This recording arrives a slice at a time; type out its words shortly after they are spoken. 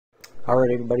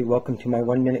Alright everybody, welcome to my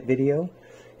 1-minute video.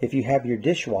 If you have your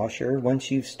dishwasher, once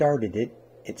you've started it,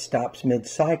 it stops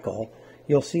mid-cycle.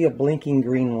 You'll see a blinking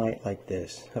green light like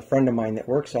this. A friend of mine that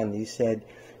works on these said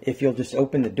if you'll just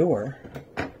open the door,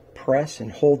 press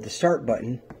and hold the start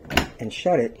button and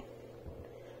shut it,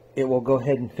 it will go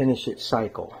ahead and finish its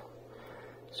cycle.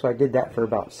 So I did that for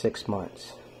about 6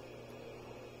 months.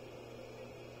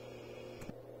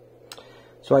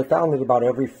 So I found that about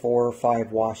every 4 or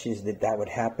 5 washes that would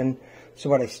happen. So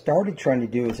what I started trying to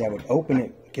do is I would open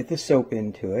it, get the soap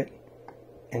into it,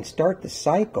 and start the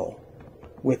cycle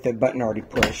with the button already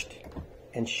pushed,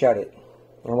 and shut it.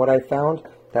 And what I found,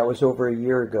 that was over a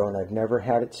year ago, and I've never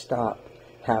had it stop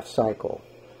half cycle,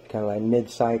 kind of like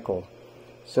mid-cycle.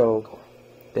 So,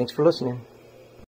 thanks for listening.